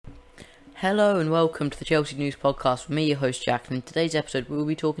Hello and welcome to the Chelsea News Podcast with me, your host Jack, and in today's episode we will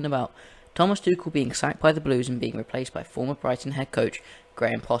be talking about Thomas Tuchel being sacked by the Blues and being replaced by former Brighton head coach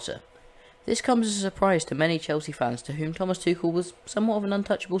Graham Potter. This comes as a surprise to many Chelsea fans to whom Thomas Tuchel was somewhat of an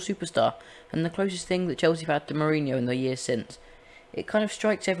untouchable superstar and the closest thing that Chelsea have had to Mourinho in the years since. It kind of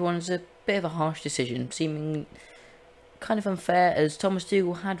strikes everyone as a bit of a harsh decision, seeming kind of unfair as Thomas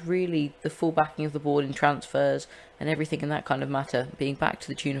Tuchel had really the full backing of the board in transfers and everything in that kind of matter, being back to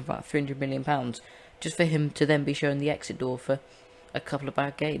the tune of about £300 million, just for him to then be shown the exit door for a couple of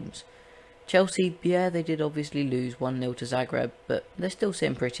bad games. Chelsea, yeah, they did obviously lose 1-0 to Zagreb, but they're still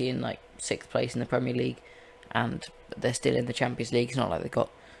sitting pretty in 6th place in the Premier League, and they're still in the Champions League. It's not like they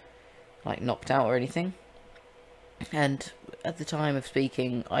got knocked out or anything. And at the time of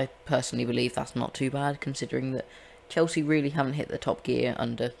speaking, I personally believe that's not too bad, considering that Chelsea really haven't hit the top gear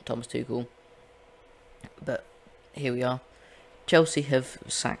under Thomas Tuchel. But here we are. Chelsea have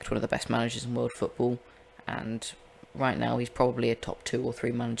sacked one of the best managers in world football, and right now he's probably a top 2 or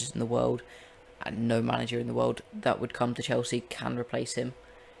 3 managers in the world, and no manager in the world that would come to Chelsea can replace him.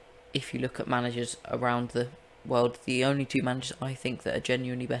 If you look at managers around the world, the only 2 managers I think that are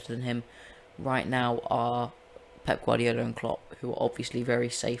genuinely better than him right now are Pep Guardiola and Klopp, who are obviously very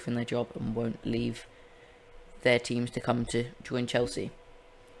safe in their job and won't leave their teams to come to join Chelsea.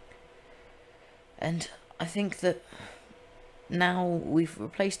 And I think that now we've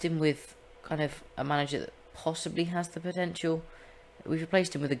replaced him with kind of a manager that possibly has the potential. We've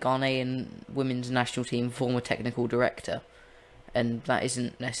replaced him with a Ghanaian women's national team former technical director, and that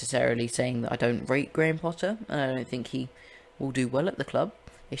isn't necessarily saying that I don't rate Graham Potter and I don't think he will do well at the club.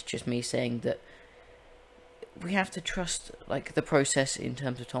 It's just me saying that we have to trust the process in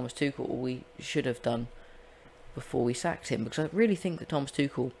terms of Thomas Tuchel, or we should have done before we sacked him, because I really think that Thomas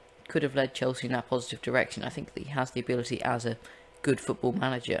Tuchel could have led Chelsea in that positive direction. I think that he has the ability as a good football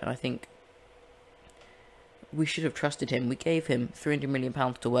manager, and I think we should have trusted him. We gave him £300 million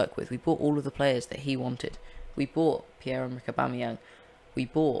to work with. We bought all of the players that he wanted. We bought Pierre-Emerick Aubameyang. We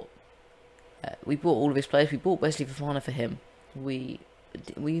bought all of his players. We bought Wesley Fofana for him. We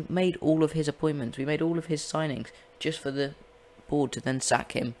made all of his appointments. We made all of his signings just for the board to then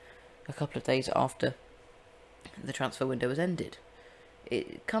sack him a couple of days after the transfer window was ended.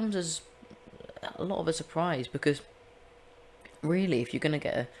 It comes as a lot of a surprise, because really, if you're going to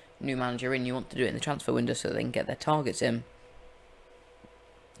get a new manager in, you want to do it in the transfer window so they can get their targets in.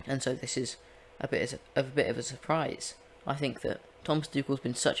 And so this is a bit of a surprise. I think that Thomas Tuchel's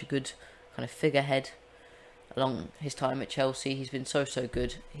been such a good kind of figurehead along his time at Chelsea. He's been so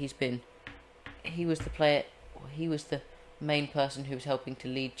good. He was the main person who was helping to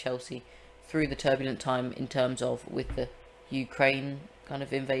lead Chelsea through the turbulent time in terms of with the Ukraine kind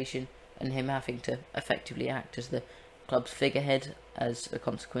of invasion, and him having to effectively act as the club's figurehead as a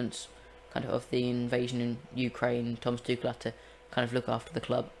consequence kind of the invasion in Ukraine. Thomas Tuchel had to kind of look after the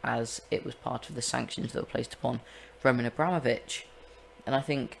club as it was part of the sanctions that were placed upon Roman Abramovich, and I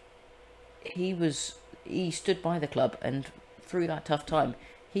think he stood by the club, and through that tough time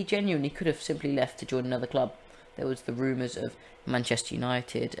he genuinely could have simply left to join another club. There was the rumours of Manchester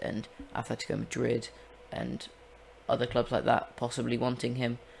United and Atletico Madrid and other clubs like that possibly wanting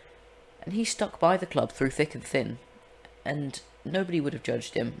him, and he stuck by the club through thick and thin, and nobody would have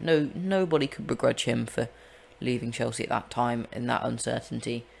judged him. Nobody could begrudge him for leaving Chelsea at that time in that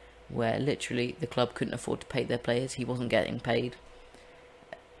uncertainty where literally the club couldn't afford to pay their players. He wasn't getting paid,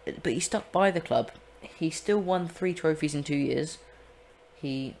 but he stuck by the club. He still won 3 trophies in 2 years.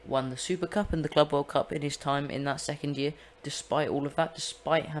 He won the Super Cup and the Club World Cup in his time in that second year, despite all of that,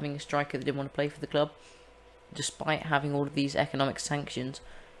 despite having a striker that didn't want to play for the club, despite having all of these economic sanctions.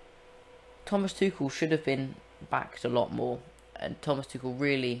 Thomas Tuchel should have been backed a lot more, and Thomas Tuchel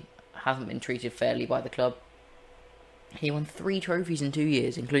really hasn't been treated fairly by the club. He won 3 trophies in 2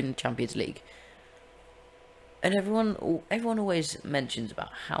 years, including the Champions League. And everyone always mentions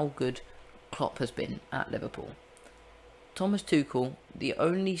about how good Klopp has been at Liverpool. Thomas Tuchel, the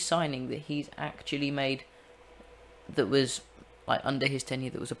only signing that he's actually made that was under his tenure,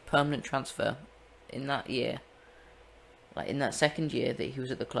 that was a permanent transfer in that year, in that second year that he was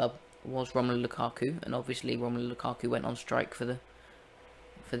at the club, was Romelu Lukaku. And obviously Romelu Lukaku went on strike for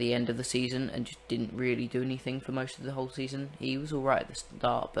the end of the season and just didn't really do anything for most of the whole season. He was alright at the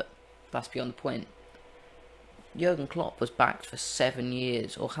start, but that's beyond the point. Jurgen Klopp was backed for 7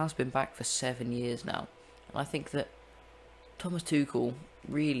 years, or has been backed for 7 years now. And I think that Thomas Tuchel,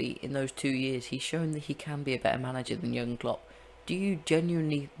 really, in those 2 years, he's shown that he can be a better manager than Jurgen Klopp. Do you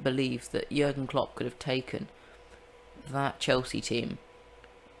genuinely believe that Jurgen Klopp could have taken that Chelsea team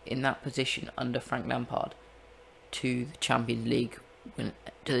in that position under Frank Lampard to the Champions League,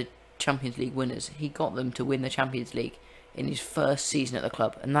 to the Champions League winners. He got them to win the Champions League in his first season at the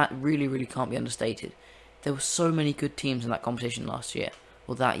club, and that really, really can't be understated. There were so many good teams in that competition last year,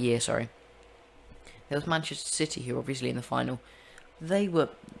 or that year, sorry. There was Manchester City, who were obviously in the final. They were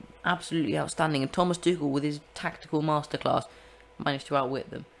absolutely outstanding, and Thomas Tuchel, with his tactical masterclass, managed to outwit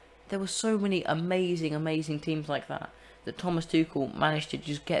them. There were so many amazing, amazing teams like that Thomas Tuchel managed to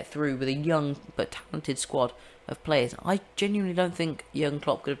just get through with a young but talented squad of players. I genuinely don't think Jurgen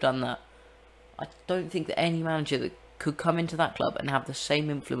Klopp could have done that. I don't think that any manager that could come into that club and have the same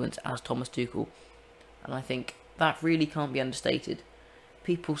influence as Thomas Tuchel. And I think that really can't be understated.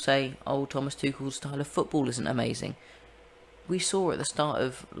 People say, oh, Thomas Tuchel's style of football isn't amazing. We saw at the start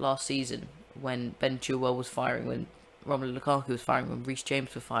of last season when Ben Chilwell was firing, when Romelu Lukaku was firing, when Reece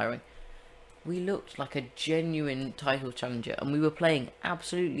James was firing. We looked like a genuine title challenger and we were playing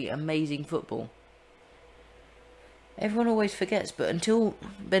absolutely amazing football. Everyone always forgets, but until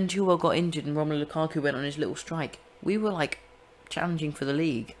Ben Chilwell got injured and Romelu Lukaku went on his little strike, we were like challenging for the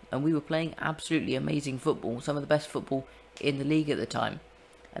league and we were playing absolutely amazing football, some of the best football in the league at the time.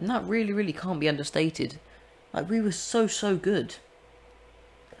 And that really, really can't be understated. Like, we were so good.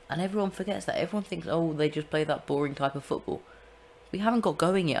 And everyone forgets that. Everyone thinks, oh, they just play that boring type of football. We haven't got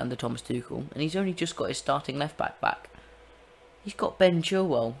going yet under Thomas Tuchel, and he's only just got his starting left back. He's got Ben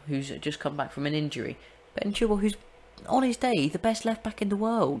Chilwell, who's just come back from an injury. Ben Chilwell, who's on his day the best left back in the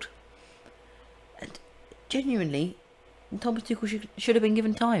world. And genuinely, Thomas Tuchel should have been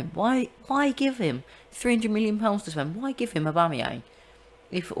given time. Why give him £300 million to spend? Why give him Aubameyang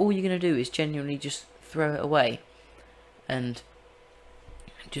if all you're going to do is genuinely just throw it away and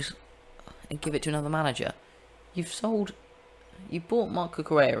give it to another manager? You bought Marc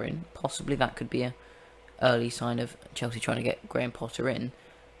Cucurella in. Possibly that could be an early sign of Chelsea trying to get Graham Potter in.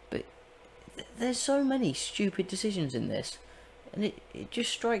 But there's so many stupid decisions in this. And it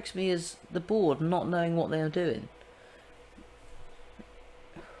just strikes me as the board not knowing what they are doing.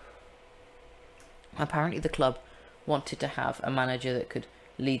 Apparently the club wanted to have a manager that could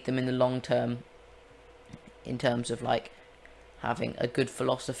lead them in the long term, in terms of like having a good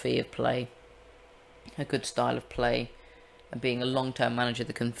philosophy of play, a good style of play, and being a long-term manager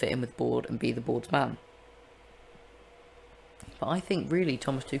that can fit in with the board and be the board's man. But I think really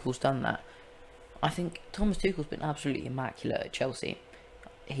Thomas Tuchel's done that. I think Thomas Tuchel's been absolutely immaculate at Chelsea.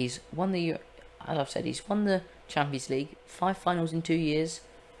 He's won as I've said, he's won the Champions League, 5 finals in 2 years.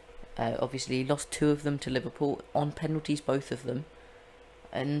 Obviously he lost 2 of them to Liverpool, on penalties both of them.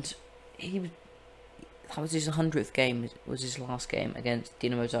 And that was his 100th game, was his last game against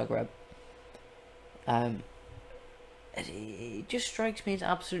Dinamo Zagreb. It just strikes me as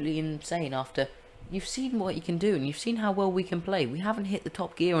absolutely insane after you've seen what you can do and you've seen how well we can play. We haven't hit the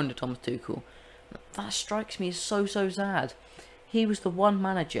top gear under Thomas Tuchel. That strikes me as so sad. He was the one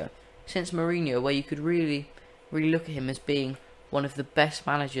manager since Mourinho where you could really look at him as being one of the best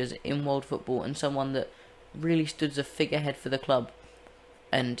managers in world football and someone that really stood as a figurehead for the club.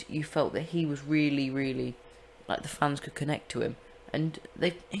 And you felt that he was really like the fans could connect to him. And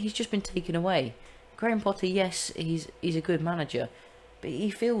he's just been taken away. Graham Potter, yes, he's a good manager, but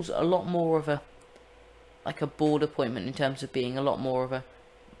he feels a lot more of a board appointment in terms of being a lot more of a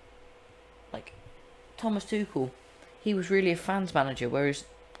Thomas Tuchel. He was really a fans manager, whereas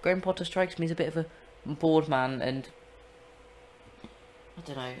Graham Potter strikes me as a bit of a board man. And I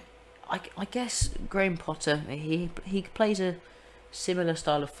don't know. I guess Graham Potter he plays a similar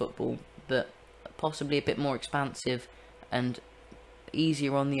style of football, but possibly a bit more expansive and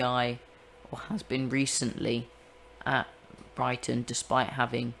easier on the eye. Or has been recently at Brighton, despite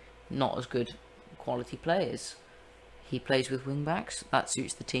having not as good quality players. He plays with wing backs, that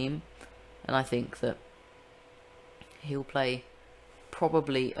suits the team, and I think that he'll play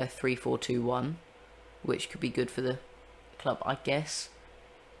probably a 3-4-2-1, which could be good for the club, I guess.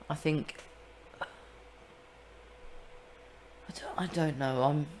 I think I don't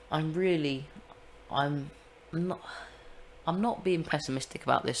know. I'm not being pessimistic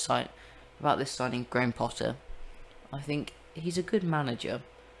about this signing Graham Potter. I think he's a good manager,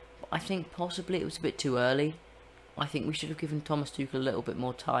 but I think possibly it was a bit too early. I think we should have given Thomas Tuchel a little bit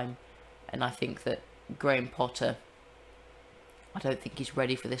more time, and I think that Graham Potter, I don't think he's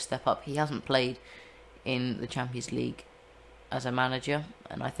ready for this step up. He hasn't played in the Champions League as a manager,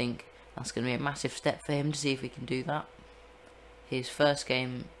 and I think that's going to be a massive step for him to see if he can do that. His first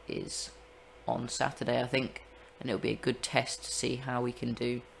game is on Saturday, I think, and it'll be a good test to see how he can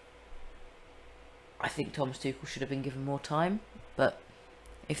do. I think Thomas Tuchel should have been given more time, but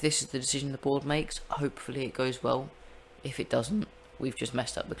if this is the decision the board makes, hopefully it goes well. If it doesn't, we've just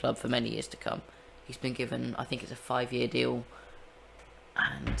messed up the club for many years to come. He's been given, I think it's a 5-year deal,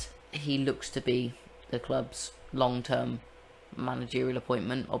 and he looks to be the club's long-term managerial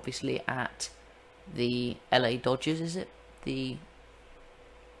appointment, obviously at the LA Dodgers. Is it the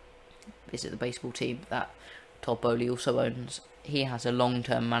baseball team that Todd Boehly also owns? He has a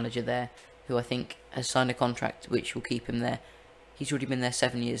long-term manager there who I think has signed a contract which will keep him there. He's already been there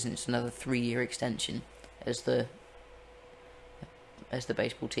 7 years, and it's another 3-year extension as the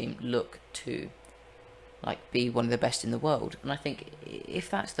baseball team look to be one of the best in the world. And I think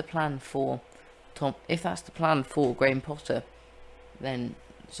if that's the plan for Graham Potter, then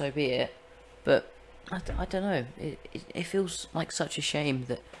so be it. But I don't know. It feels like such a shame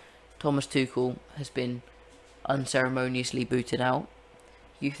that Thomas Tuchel has been unceremoniously booted out.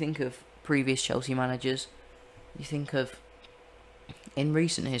 You think of previous Chelsea managers. You think of in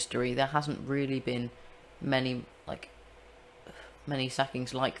recent history, there hasn't really been many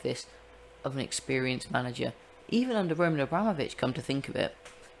sackings like this of an experienced manager, even under Roman Abramovich, come to think of it.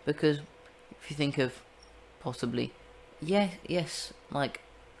 Because if you think of possibly, yes,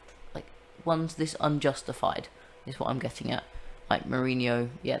 one's this unjustified is what I'm getting at. Like Mourinho,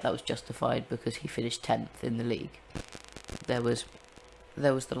 that was justified because he finished 10th in the league. There was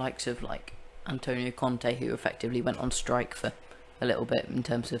the likes of Antonio Conte, who effectively went on strike for a little bit in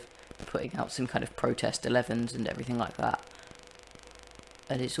terms of putting out some kind of protest 11s and everything like that.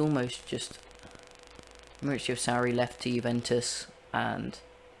 And it's almost just Maurizio Sarri left to Juventus, and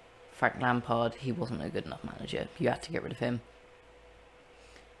Frank Lampard, he wasn't a good enough manager. You had to get rid of him.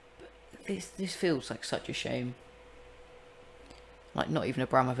 But this feels like such a shame. Not even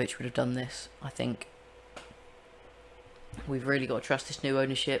Abramovich would have done this. I think we've really got to trust this new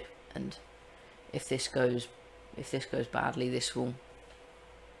ownership, and if this goes badly, this will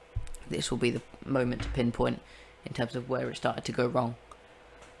be the moment to pinpoint in terms of where it started to go wrong.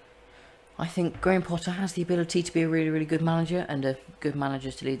 I think Graham Potter has the ability to be a really, really good manager and a good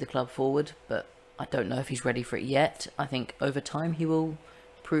manager to lead the club forward, but I don't know if he's ready for it yet. I think over time he will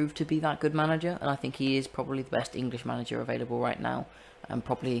prove to be that good manager, and I think he is probably the best English manager available right now, and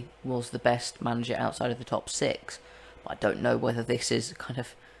probably was the best manager outside of the top 6. But I don't know whether this is kind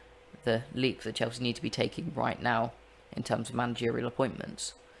of the leap that Chelsea need to be taking right now in terms of managerial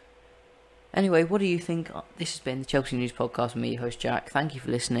appointments. Anyway, what do you think? This has been the Chelsea News Podcast with me, your host Jack. Thank you for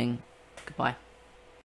listening. Goodbye.